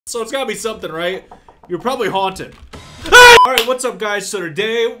So it's gotta be something, right? You're probably haunted. Alright, what's up guys? So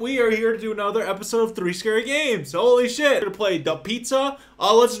today, we are here to do another episode of 3 Scary Games. Holy shit. We're gonna play the pizza.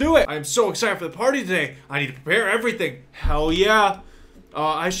 Let's do it. I'm so excited for the party today. I need to prepare everything. Hell yeah.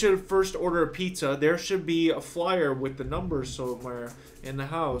 I should first order a pizza. There should be a flyer with the numbers somewhere in the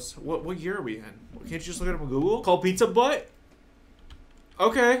house. What year are we in? Can't you just look at them on Google? Call Pizza Butt?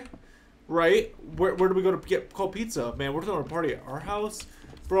 Okay. Right. Where do we go to get call pizza? Man, we're throwing a party at our house.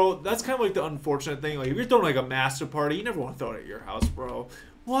 Bro, that's kind of like the unfortunate thing. Like, if you're throwing like a massive party, you never want to throw it at your house, bro.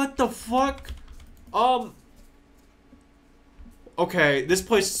 What the fuck? Okay, this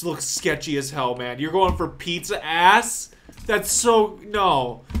place looks sketchy as hell, man. You're going for pizza ass? That's so...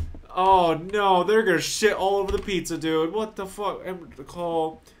 No. Oh, no. They're gonna shit all over the pizza, dude. What the fuck? Enter to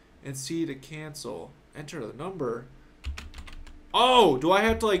call and see to cancel. Enter the number. Oh, do I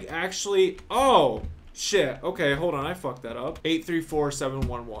have to, like, actually... Oh, shit. Okay, hold on. I fucked that up.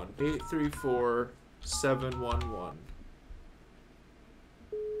 834-711. 834-711.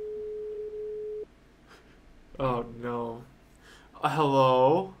 Oh, no.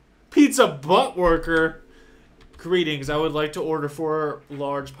 Hello? Pizza butt worker. Greetings. I would like to order 4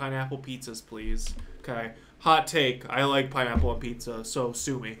 large pineapple pizzas, please. Okay. Hot take. I like pineapple on pizza, so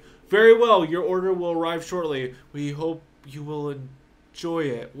sue me. Very well. Your order will arrive shortly. We hope you will enjoy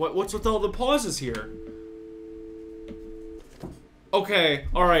it. What's with all the pauses here? Okay.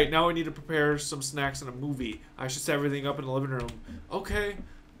 Alright. Now I need to prepare some snacks and a movie. I should set everything up in the living room. Okay.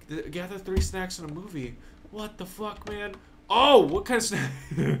 Gather 3 snacks and a movie. What the fuck, man? Oh, what kind of snack?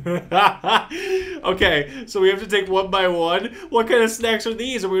 Okay, so we have to take one by one. What kind of snacks are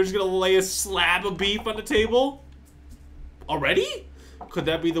these? Are we just gonna lay a slab of beef on the table? Already? Could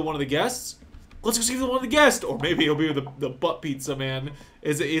that be the one of the guests? Let's go see the one of the guests. Or maybe it'll be the butt pizza, man.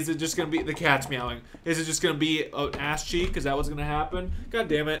 Is it just gonna be the cat's meowing? Is it just gonna be an ass cheek? Is that what's gonna happen? God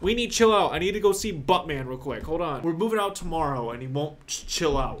damn it. We need chill out. I need to go see Buttman real quick. Hold on. We're moving out tomorrow and he won't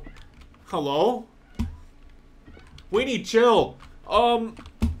chill out. Hello? We need chill.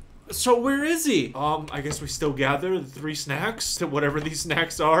 So where is he? I guess we still gather the 3 snacks, whatever these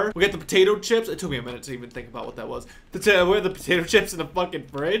snacks are. We got the potato chips. It took me a minute to even think about what that was. We have the potato chips in the fucking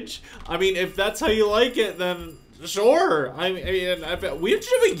fridge. I mean, if that's how you like it, then sure. I mean, we have to have a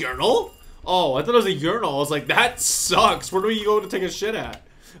urinal? Oh, I thought it was a urinal. I was like, that sucks. Where do you go to take a shit at?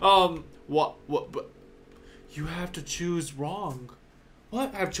 What, but you have to choose wrong.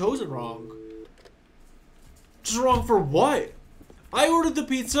 What? I've chosen wrong. Just wrong for what? I ordered the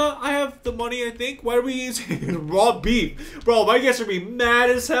pizza. I have the money, I think. Why are we using raw beef? Bro, my guests are gonna be mad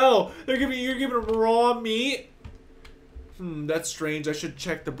as hell. You're giving them raw meat? That's strange. I should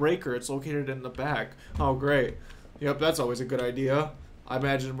check the breaker. It's located in the back. Oh, great. Yep, that's always a good idea. I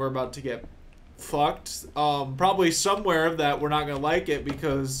imagine we're about to get fucked. Probably somewhere that we're not gonna like it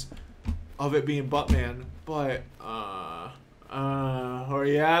because of it being Buttman. But, where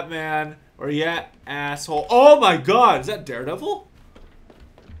you at, man? Where you at, asshole? Oh my god, is that Daredevil?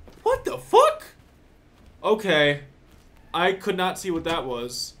 What the fuck? Okay. I could not see what that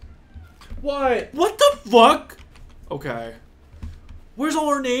was. What? What the fuck? Okay. Where's all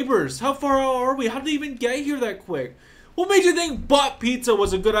our neighbors? How far out are we? How did they even get here that quick? What made you think butt pizza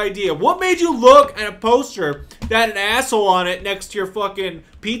was a good idea? What made you look at a poster that had an asshole on it next to your fucking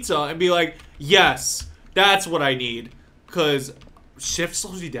pizza and be like, yes, that's what I need? Because shift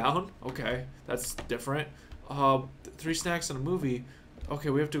slows you down? Okay, that's different. 3 snacks and a movie. Okay,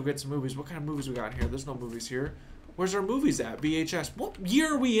 we have to get some movies. What kind of movies we got here? There's no movies here. Where's our movies at? VHS. What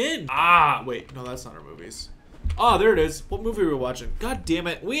year are we in? Ah, wait. No, that's not our movies. Ah, there it is. What movie are we watching? God damn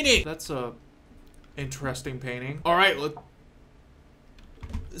it. Weenie! That's a interesting painting. Alright, look.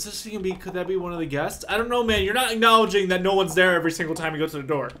 Is this gonna be, could that be one of the guests? I don't know, man. You're not acknowledging that no one's there every single time you go to the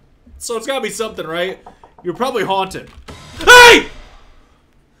door. So it's gotta be something, right? You're probably haunted. Hey!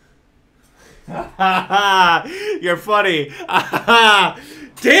 You're funny. Damn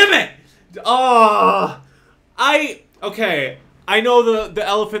it! Okay. I know the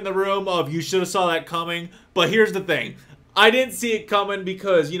elephant in the room of you should have saw that coming, but here's the thing. I didn't see it coming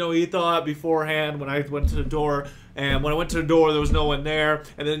because, you know, he thought beforehand when I went to the door, and when I went to the door, there was no one there,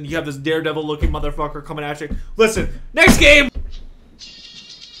 and then you have this Daredevil-looking motherfucker coming at you. Listen, next game!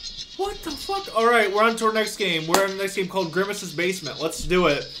 What the fuck? Alright, we're on to our next game. We're on the next game called Grimace's Basement. Let's do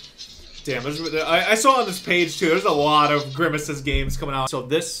it. Damn, I saw on this page too, there's a lot of Grimace's games coming out. So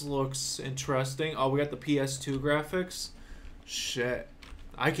this looks interesting. Oh, we got the PS2 graphics. Shit.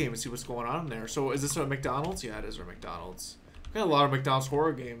 I can't even see what's going on in there. So is this a McDonald's? Yeah, it is a McDonald's. We got a lot of McDonald's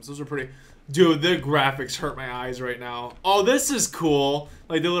horror games. Those are pretty... Dude, the graphics hurt my eyes right now. Oh, this is cool.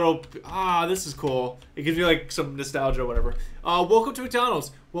 Like the little, this is cool. It gives you like some nostalgia or whatever. Welcome to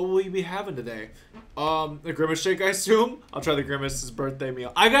McDonald's. What will you be having today? The Grimace shake, I assume. I'll try the Grimace's birthday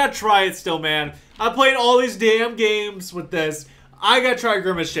meal. I gotta try it still, man. I played all these damn games with this. I gotta try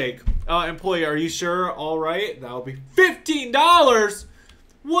Grimace shake. Employee, are you sure? All right, that'll be $15.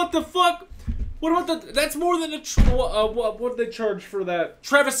 What the fuck? What about the? That's more than a. What did they charge for that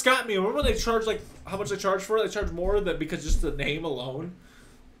Travis Scott meal? Remember they charged like how much they charged for it? They charged more than because just the name alone.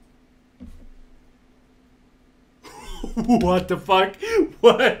 What the fuck?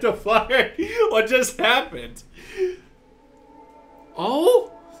 What the fuck? What just happened?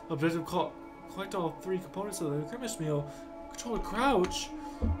 Oh, objective collect all 3 components of the Grimace meal. Control the crouch.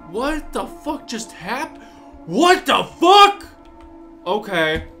 What the fuck just happened? What the fuck?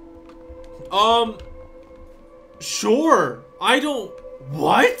 Okay. Sure. I don't...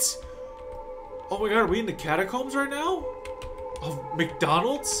 What? Oh my god, are we in the catacombs right now? Of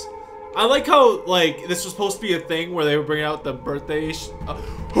McDonald's? I like how, like, this was supposed to be a thing where they were bringing out the birthday...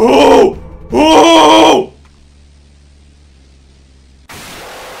 Oh! Oh!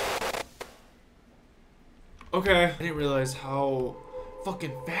 Okay. I didn't realize how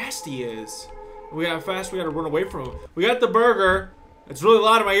fucking fast he is. We got fast, we gotta run away from him. We got the burger. It's really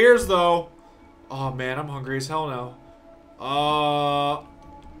loud in my ears, though. Oh, man, I'm hungry as hell now.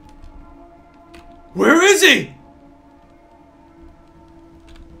 Where is he?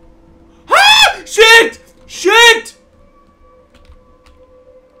 Ah! Shit! Shit!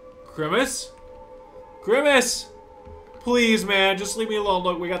 Grimace? Grimace! Please, man, just leave me alone.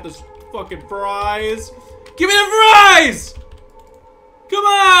 Look, we got this fucking fries. Give me the fries! Come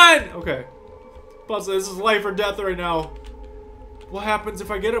on! Okay. Plus, this is life or death right now. What happens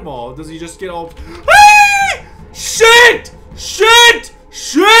if I get them all? Does he just get all... Ah! Shit! Shit!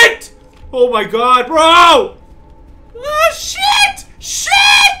 Shit! Oh my god, bro! Ah, shit!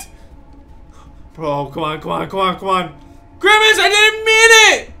 Shit! Bro, come on, come on, come on, come on. Grimace, I didn't mean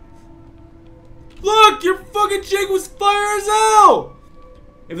it! Look, your fucking chick was fire as hell!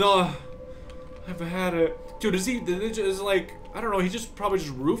 Even though I haven't had it. Dude, is like, I don't know, he just probably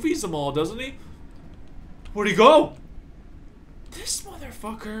just roofies them all, doesn't he? Where'd he go? This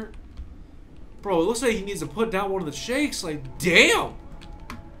motherfucker. Bro, it looks like he needs to put down one of the shakes. Like, damn.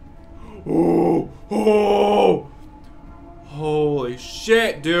 Oh, oh. Holy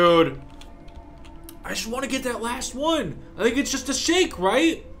shit, dude. I just want to get that last one. I think it's just a shake,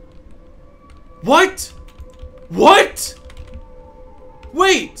 right? What? What?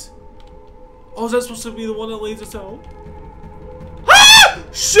 Wait. Oh, is that supposed to be the one that leads us out? Ah!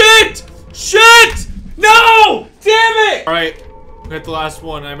 Shit! Shit! No! Damn it! Alright. We got the last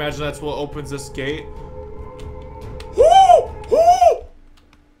one. I imagine that's what opens this gate. Woo! Woo!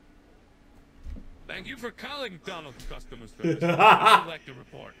 Thank you for calling McDonald's customer service. I'd like to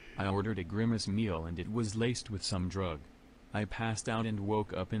report. I ordered a Grimace meal and it was laced with some drug. I passed out and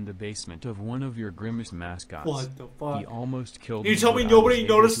woke up in the basement of one of your Grimace mascots. What the fuck? He almost killed me. You tell me nobody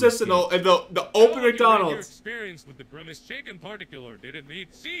noticed this in the open McDonald's. Your experience with the Grimace shake in particular didn't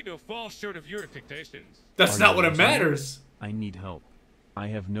need C to fall short of your expectations. That's not what it matters. I need help. I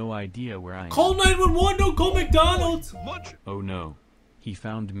have no idea where I am. Call 911, don't call McDonald's. Oh no. He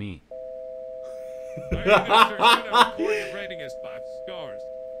found me. Rating is 5 stars.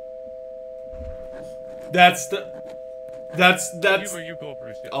 That's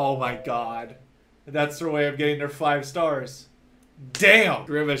oh my god. That's their way of getting their 5 stars. Damn.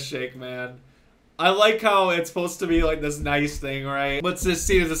 Grimace shake, man. I like how it's supposed to be like this nice thing, right? Let's just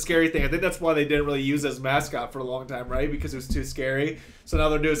see it as a scary thing. I think that's why they didn't really use it as mascot for a long time, right? Because it was too scary. So now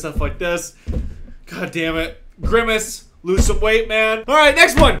they're doing stuff like this. God damn it. Grimace, lose some weight, man. All right,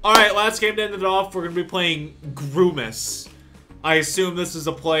 next one. All right, last game to end it off. We're going to be playing Grimace. I assume this is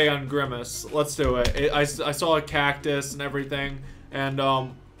a play on Grimace. Let's do it. I saw a cactus and everything. And, oh,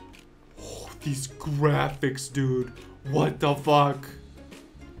 these graphics, dude. What the fuck?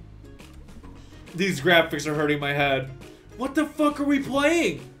 These graphics are hurting my head. What the fuck are we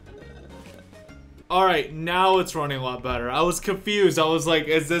playing? Alright, now it's running a lot better. I was confused. I was like,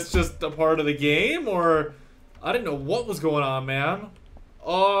 is this just a part of the game? Or, I didn't know what was going on, man.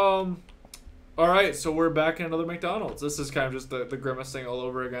 Alright, so we're back in another McDonald's. This is kind of just the Grimace thing all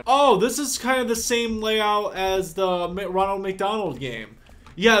over again. Oh, this is kind of the same layout as the Ronald McDonald game.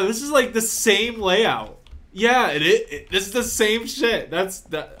 Yeah, this is like the same layout. Yeah, this is the same shit.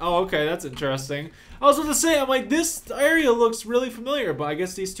 Oh, okay, that's interesting. I was going to say, I'm like, this area looks really familiar, but I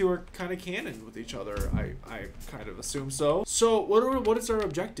guess these two are kind of canon with each other. I kind of assume so. So, what is our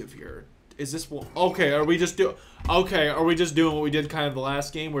objective here? Is this one? Okay, are we just doing what we did kind of the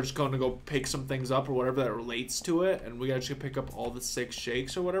last game? We're just going to go pick some things up or whatever that relates to it, and we actually pick up all the 6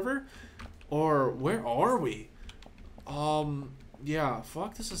 shakes or whatever? Or where are we? Yeah,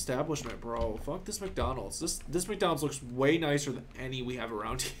 fuck this establishment, bro. Fuck this McDonald's. This McDonald's looks way nicer than any we have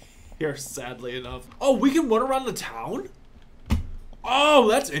around here, sadly enough. Oh, we can run around the town? Oh,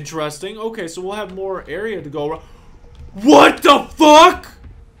 that's interesting. Okay, so we'll have more area to go around. What the fuck?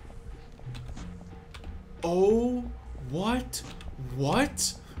 Oh, what?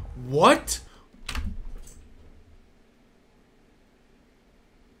 What? What?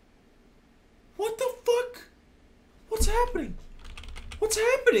 What the fuck? What's happening? What's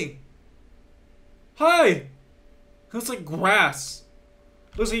happening? Hi. Looks like grass.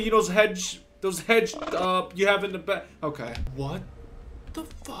 Looks like those hedge you have in the back. Okay. What the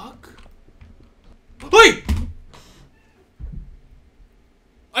fuck? Hey!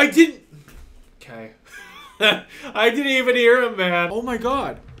 I didn't. Okay. I didn't even hear him, man. Oh my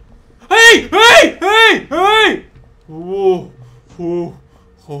god. Hey! Hey! Hey! Hey! Whoa. Whoa.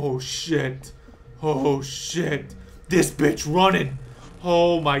 Oh shit. Oh shit. This bitch running.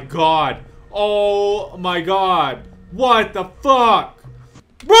 Oh my god. Oh my god. What the fuck?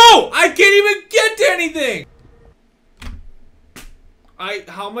 Bro! I can't even get to anything!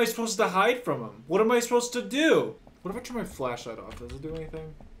 How am I supposed to hide from him? What am I supposed to do? What if I turn my flashlight off? Does it do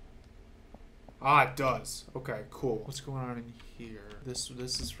anything? Ah, it does. Okay, cool. What's going on in here? This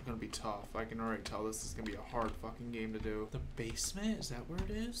is gonna be tough. I can already tell this is gonna be a hard fucking game to do. The basement? Is that where it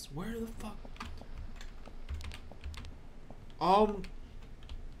is? Where the fuck?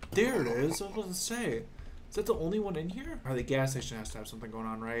 There it is. I was about to say. Is that the only one in here? Or the gas station has to have something going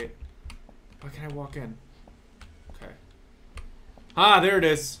on, right? Why can't I walk in? Okay. Ah, there it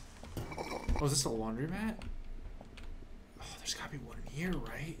is. Oh, is this a laundromat? Oh, there's gotta be one in here,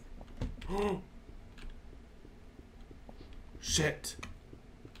 right? Oh. Shit.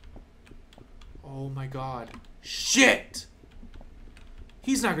 Oh my god. Shit!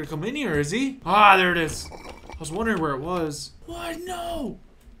 He's not gonna come in here, is he? Ah, there it is. I was wondering where it was. What? No!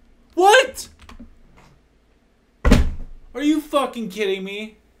 What? Are you fucking kidding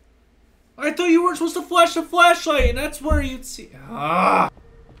me? I thought you weren't supposed to flash the flashlight, and that's where you'd see. Ah.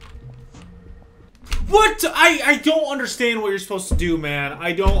 What? I don't understand what you're supposed to do, man.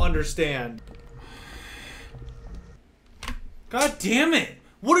 I don't understand. God damn it.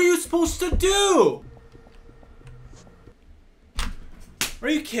 What are you supposed to do? Are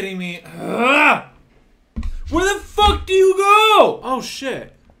you kidding me? Ugh. Where the fuck do you go? Oh,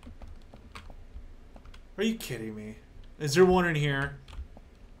 shit. Are you kidding me? Is there one in here?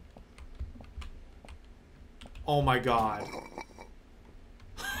 Oh my god.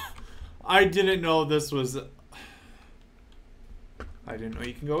 I didn't know this was... I didn't know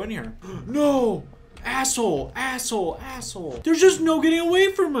you can go in here. No! Asshole! Asshole! Asshole! There's just no getting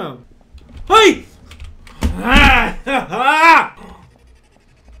away from him! Hey!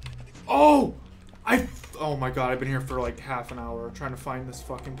 Oh! Oh my god, I've been here for like half an hour trying to find this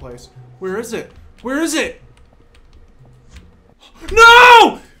fucking place. Where is it? Where is it?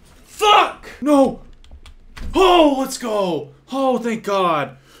 No! Fuck! No! Oh, let's go! Oh, thank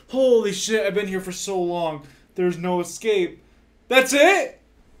god. Holy shit, I've been here for so long. There's no escape. That's it?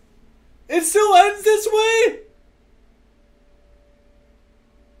 It still ends this way?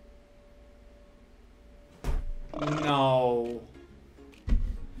 No.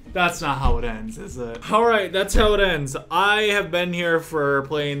 That's not how it ends, is it? Alright, that's how it ends. I have been here for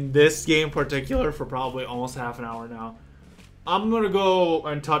playing this game in particular for probably almost half an hour now. I'm gonna go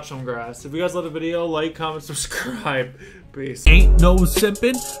and touch some grass. If you guys love the video, like, comment, subscribe. Peace. Ain't no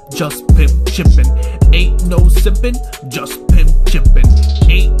simpin', just pimp chimpin'. Ain't no simpin', just pimp chimpin'.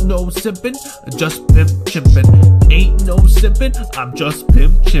 Ain't no simpin', just pimp chimpin'. Ain't no simpin', I'm just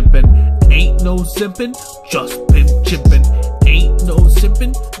pimp chimpin'. Ain't no simpin', just pimp chimpin'. Ain't no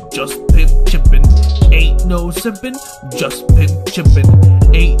simpin', just pimp chimpin'. Ain't no simpin', just pimp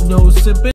chimpin'. Ain't no simpin'.